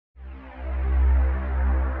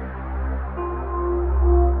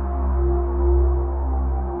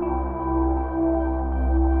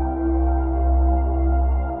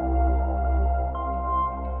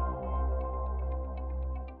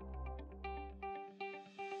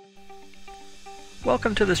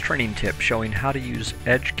Welcome to this training tip showing how to use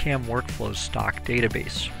Edgecam Workflow's stock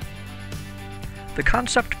database. The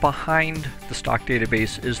concept behind the stock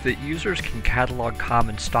database is that users can catalog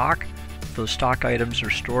common stock. Those stock items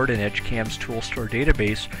are stored in Edgecam's ToolStore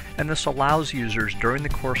database, and this allows users during the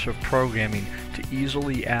course of programming to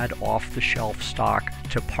easily add off-the-shelf stock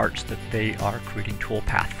to parts that they are creating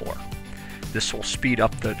toolpath for. This will speed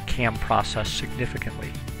up the CAM process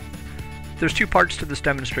significantly. There's two parts to this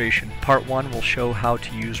demonstration. Part 1 will show how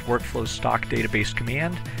to use Workflow's stock database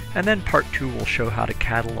command, and then Part 2 will show how to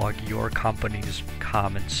catalog your company's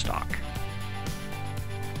common stock.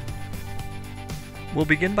 We'll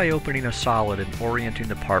begin by opening a solid and orienting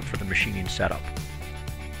the part for the machining setup.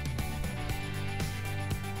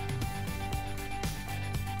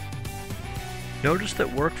 Notice that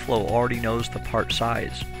Workflow already knows the part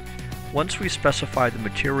size. Once we specify the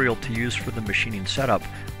material to use for the machining setup,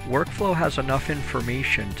 Workflow has enough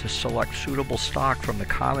information to select suitable stock from the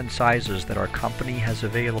common sizes that our company has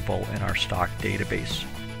available in our stock database.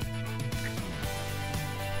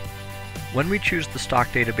 When we choose the stock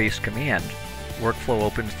database command, Workflow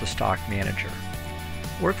opens the stock manager.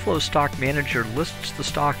 Workflow's stock manager lists the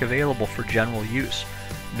stock available for general use.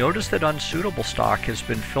 Notice that unsuitable stock has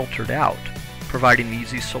been filtered out, providing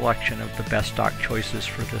easy selection of the best stock choices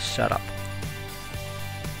for this setup.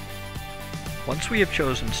 Once we have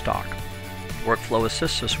chosen stock, Workflow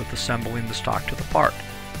assists us with assembling the stock to the part.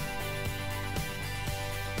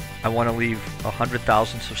 I want to leave 100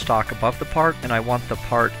 thousandths of stock above the part, and I want the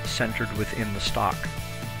part centered within the stock.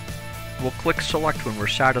 We'll click Select when we're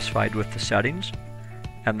satisfied with the settings,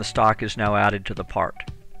 and the stock is now added to the part.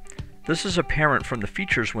 This is apparent from the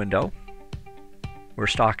Features window, where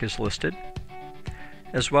stock is listed,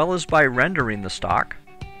 as well as by rendering the stock,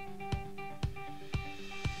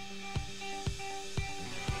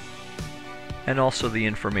 and also the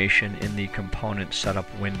information in the Component Setup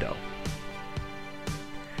window.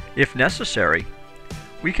 If necessary,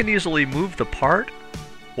 we can easily move the part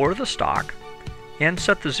or the stock and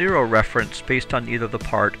set the 0 reference based on either the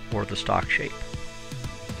part or the stock shape.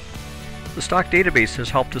 The stock database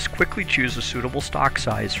has helped us quickly choose a suitable stock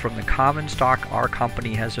size from the common stock our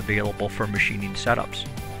company has available for machining setups.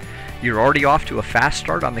 You're already off to a fast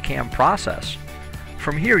start on the CAM process.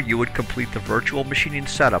 From here, you would complete the virtual machining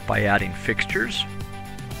setup by adding fixtures,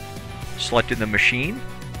 selecting the machine,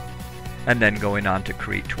 and then going on to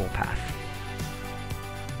create toolpath.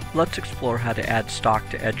 Let's explore how to add stock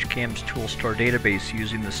to Edgecam's ToolStore database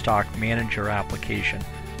using the Stock Manager application,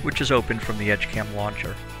 which is open from the Edgecam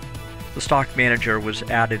launcher. The Stock Manager was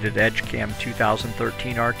added at Edgecam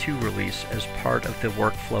 2013 R2 release as part of the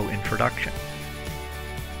Workflow introduction.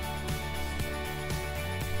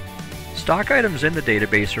 Stock items in the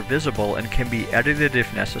database are visible and can be edited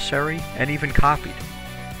if necessary, and even copied.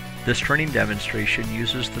 This training demonstration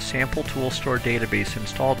uses the sample ToolStore database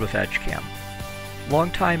installed with Edgecam.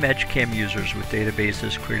 Longtime Edgecam users with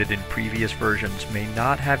databases created in previous versions may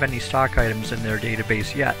not have any stock items in their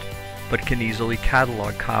database yet, but can easily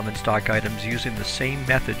catalog common stock items using the same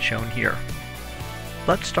method shown here.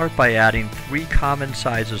 Let's start by adding 3 common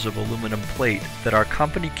sizes of aluminum plate that our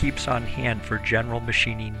company keeps on hand for general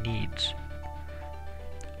machining needs.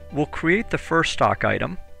 We'll create the first stock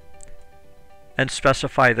item and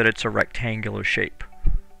specify that it's a rectangular shape.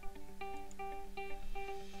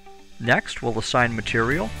 Next, we'll assign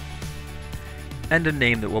material and a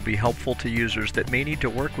name that will be helpful to users that may need to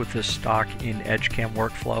work with this stock in Edgecam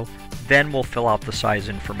Workflow. Then we'll fill out the size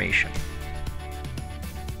information.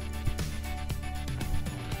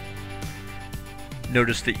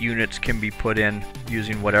 Notice that units can be put in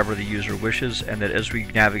using whatever the user wishes, and that as we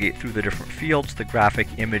navigate through the different fields, the graphic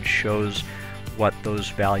image shows what those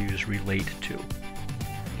values relate to.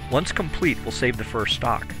 Once complete, we'll save the first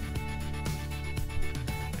stock.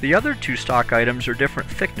 The other 2 stock items are different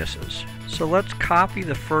thicknesses, so let's copy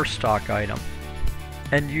the first stock item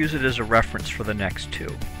and use it as a reference for the next 2.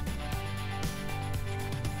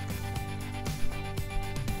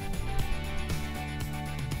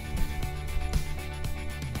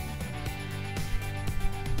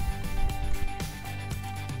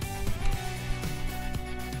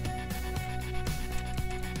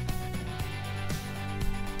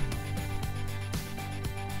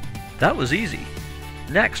 That was easy.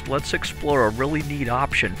 Next, let's explore a really neat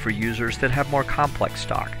option for users that have more complex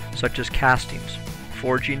stock, such as castings,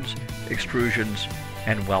 forgings, extrusions,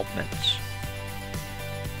 and weldments.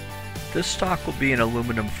 This stock will be an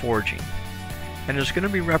aluminum forging, and is going to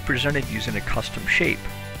be represented using a custom shape,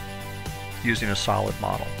 using a solid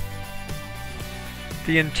model.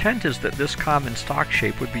 The intent is that this common stock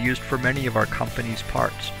shape would be used for many of our company's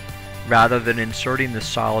parts. Rather than inserting this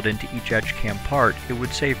solid into each Edgecam part, it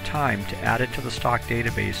would save time to add it to the stock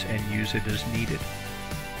database and use it as needed.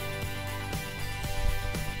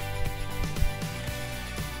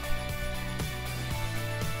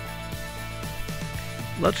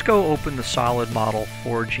 Let's go open the solid model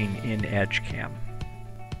forging in Edgecam.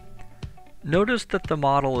 Notice that the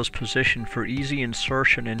model is positioned for easy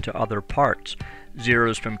insertion into other parts. 0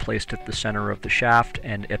 has been placed at the center of the shaft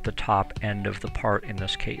and at the top end of the part in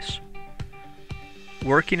this case.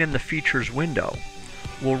 Working in the Features window,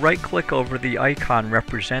 we'll right-click over the icon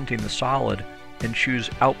representing the solid and choose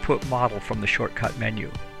Output Model from the shortcut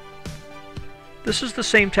menu. This is the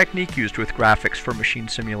same technique used with graphics for machine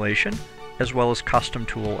simulation, as well as custom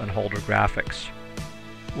tool and holder graphics.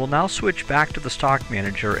 We'll now switch back to the Stock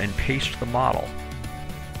Manager and paste the model,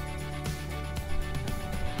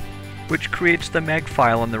 which creates the MEG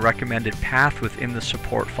file in the recommended path within the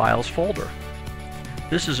Support Files folder.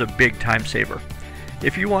 This is a big time saver.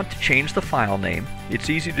 If you want to change the file name, it's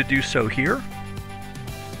easy to do so here,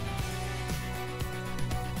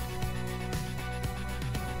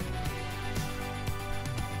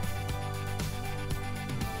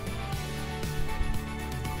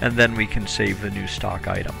 and then we can save the new stock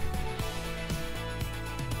item.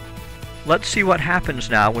 Let's see what happens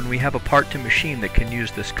now when we have a part to machine that can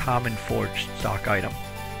use this common forged stock item.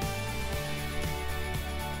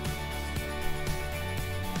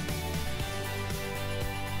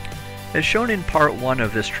 As shown in part 1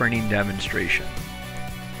 of this training demonstration,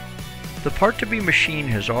 the part to be machined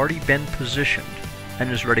has already been positioned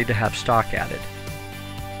and is ready to have stock added.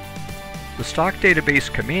 The stock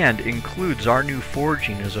database command includes our new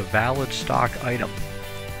forging as a valid stock item.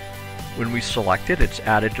 When we select it, it's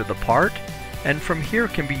added to the part, and from here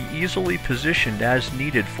can be easily positioned as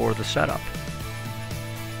needed for the setup.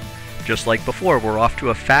 Just like before, we're off to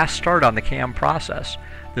a fast start on the CAM process.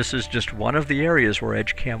 This is just one of the areas where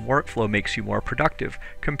Edgecam workflow makes you more productive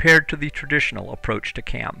compared to the traditional approach to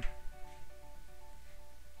CAM.